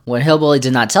 However, what Hillbilly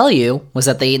did not tell you was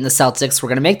that the Heat and the Celtics were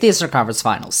going to make the Eastern Conference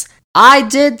Finals. I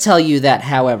did tell you that,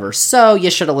 however, so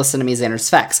you should have listened to me, Xander's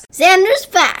Facts. Xander's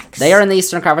Facts. They are in the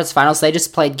Eastern Conference Finals. They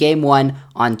just played Game 1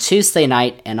 on Tuesday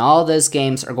night, and all those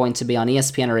games are going to be on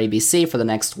ESPN or ABC for the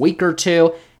next week or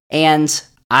two. And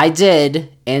I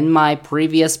did, in my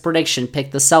previous prediction,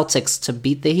 pick the Celtics to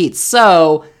beat the Heat.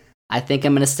 So I think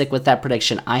I'm going to stick with that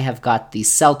prediction. I have got the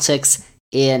Celtics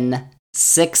in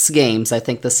 6 games. I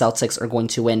think the Celtics are going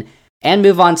to win and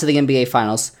move on to the NBA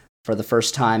Finals for the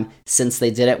first time since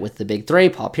they did it with the Big Three: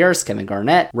 Paul Pierce, Kevin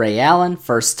Garnett, Ray Allen.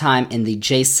 First time in the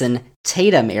Jason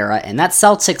Tatum era. And that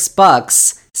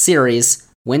Celtics-Bucks series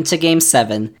went to Game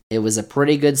 7. It was a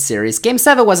pretty good series. Game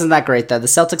 7 wasn't that great, though. The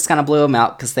Celtics kind of blew them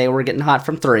out because they were getting hot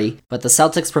from 3. But the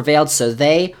Celtics prevailed, so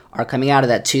they are coming out of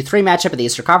that 2-3 matchup of the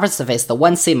Eastern Conference to face the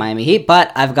 1 seed Miami Heat.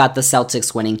 But I've got the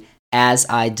Celtics winning, as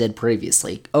I did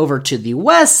previously. Over to the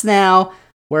West now,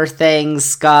 where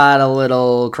things got a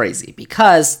little crazy,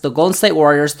 because the Golden State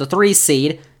Warriors, the 3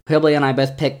 seed, Hillbilly and I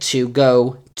both picked to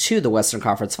go to the Western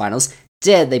Conference Finals,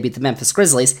 they beat the Memphis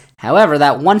Grizzlies. However,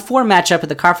 that 1-4 matchup at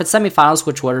the conference semifinals,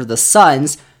 which were the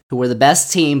Suns, who were the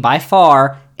best team by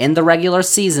far in the regular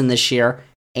season this year,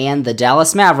 and the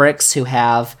Dallas Mavericks, who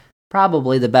have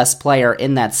probably the best player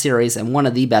in that series, and one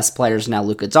of the best players now,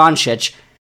 Luka Doncic,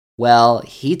 well,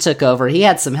 he took over. He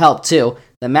had some help, too.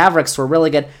 The Mavericks were really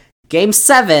good. Game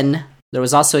 7, there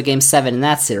was also a Game 7 in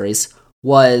that series,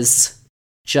 was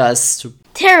just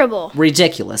terrible,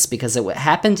 ridiculous, because it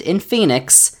happened in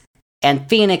Phoenix, and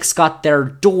Phoenix got their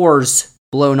doors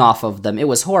blown off of them. It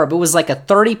was horrible. It was like a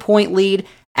 30-point lead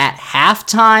at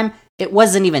halftime. It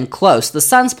wasn't even close. The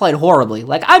Suns played horribly.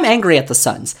 Like, I'm angry at the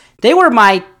Suns. They were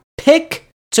my pick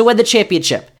to win the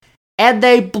championship, and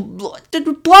they blow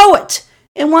it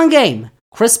in one game.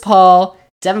 Chris Paul,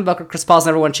 Devin Booker. Chris Paul's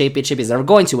never won a championship. He's never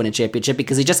going to win a championship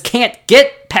because he just can't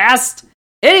get past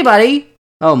anybody.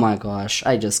 Oh my gosh,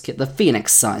 the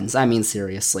Phoenix Suns. I mean,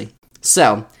 seriously.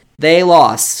 So, they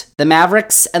lost. The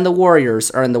Mavericks and the Warriors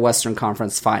are in the Western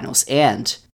Conference Finals.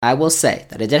 And I will say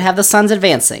that I did have the Suns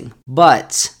advancing,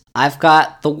 but I've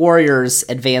got the Warriors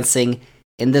advancing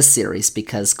in this series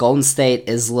because Golden State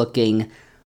is looking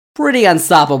pretty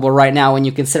unstoppable right now when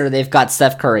you consider they've got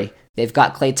Steph Curry. They've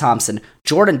got Klay Thompson.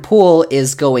 Jordan Poole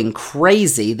is going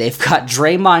crazy. They've got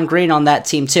Draymond Green on that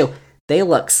team too. They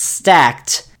look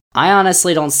stacked. I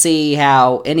honestly don't see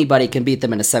how anybody can beat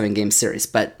them in a 7-game series,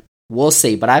 but we'll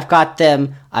see. But I've got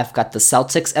them. I've got the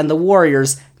Celtics and the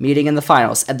Warriors meeting in the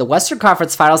finals. And the Western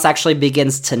Conference Finals actually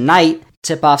begins tonight.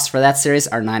 Tip-offs for that series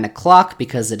are 9 o'clock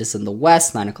because it is in the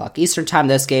West, 9 o'clock Eastern Time.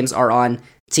 Those games are on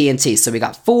TNT. So we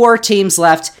got 4 teams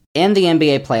left in the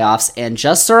NBA playoffs. And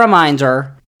just a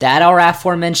reminder that our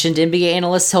aforementioned NBA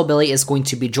analyst Hillbilly is going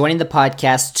to be joining the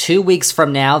podcast 2 weeks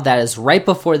from now. That is right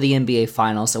before the NBA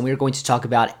Finals, and we're going to talk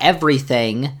about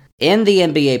everything in the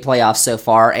NBA playoffs so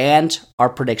far and our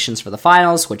predictions for the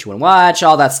finals, what you want to watch,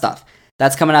 all that stuff.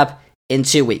 That's coming up in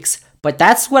 2 weeks. But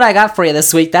that's what I got for you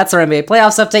this week. That's our NBA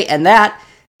playoffs update, and that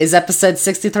is episode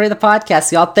 63 of the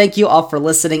podcast. Y'all, thank you all for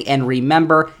listening, and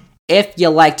remember, if you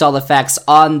liked all the facts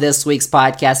on this week's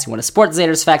podcast, you want to support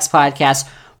Xander's Facts podcast,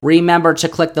 remember to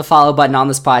click the follow button on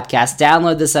this podcast,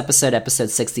 download this episode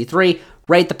 63,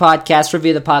 rate the podcast,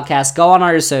 review the podcast, go on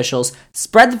all your socials,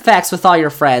 spread the facts with all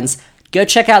your friends. Go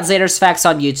check out Xander's Facts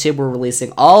on YouTube. We're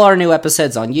releasing all our new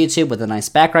episodes on YouTube with a nice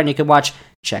background you can watch.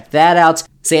 Check that out.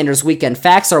 Xander's Weekend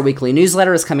Facts, our weekly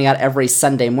newsletter, is coming out every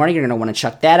Sunday morning. You're going to want to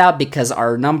check that out because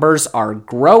our numbers are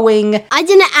growing. I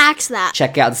didn't ask that.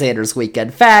 Check out Xander's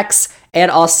Weekend Facts. And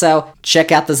also,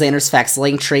 check out the Xander's Facts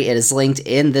link tree. It is linked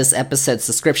in this episode's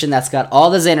description. That's got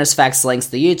all the Xander's Facts links,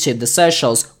 the YouTube, the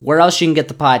socials, where else you can get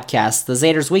the podcast, the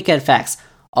Xander's Weekend Facts.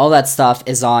 All that stuff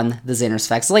is on the Xander's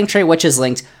Facts link tree, which is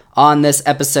linked on this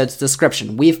episode's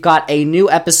description. We've got a new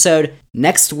episode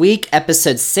next week,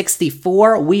 episode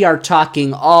 64. We are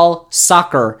talking all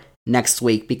soccer next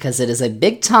week because it is a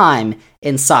big time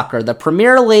in soccer. The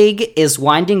Premier League is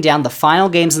winding down. The final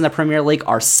games in the Premier League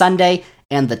are Sunday,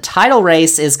 and the title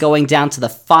race is going down to the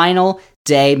final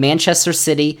day. Manchester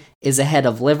City is ahead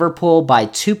of Liverpool by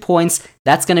 2 points.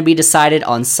 That's going to be decided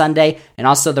on Sunday. And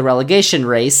also the relegation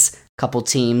race, couple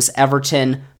teams,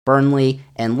 Everton, Burnley,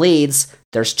 and Leeds.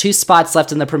 There's 2 spots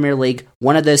left in the Premier League.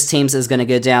 One of those teams is going to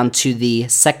go down to the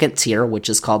second tier, which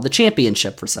is called the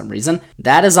Championship for some reason.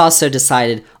 That is also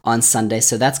decided on Sunday,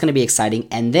 so that's going to be exciting.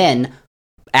 And then,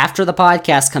 after the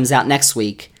podcast comes out next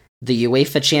week, the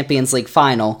UEFA Champions League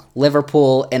final,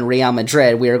 Liverpool and Real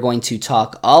Madrid, we are going to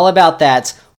talk all about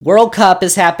that. World Cup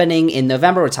is happening in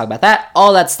November. We'll talk about that,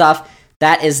 all that stuff.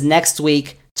 That is next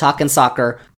week, Talkin'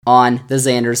 Soccer on the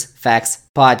Xander's Facts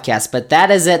podcast. But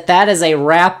that is it. That is a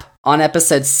wrap on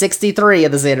episode 63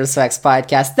 of the Xander's Facts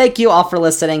podcast. Thank you all for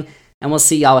listening, and we'll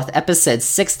see y'all with episode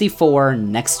 64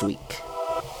 next week.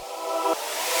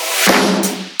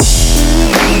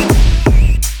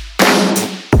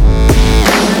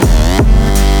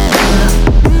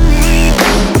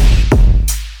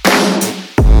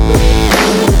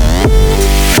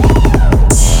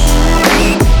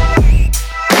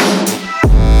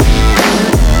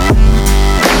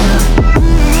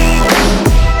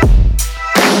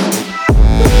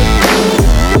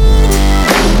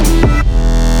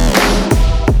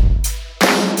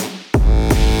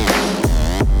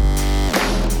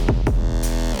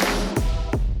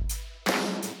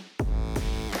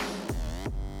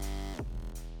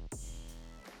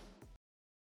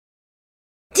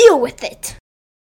 Deal with it.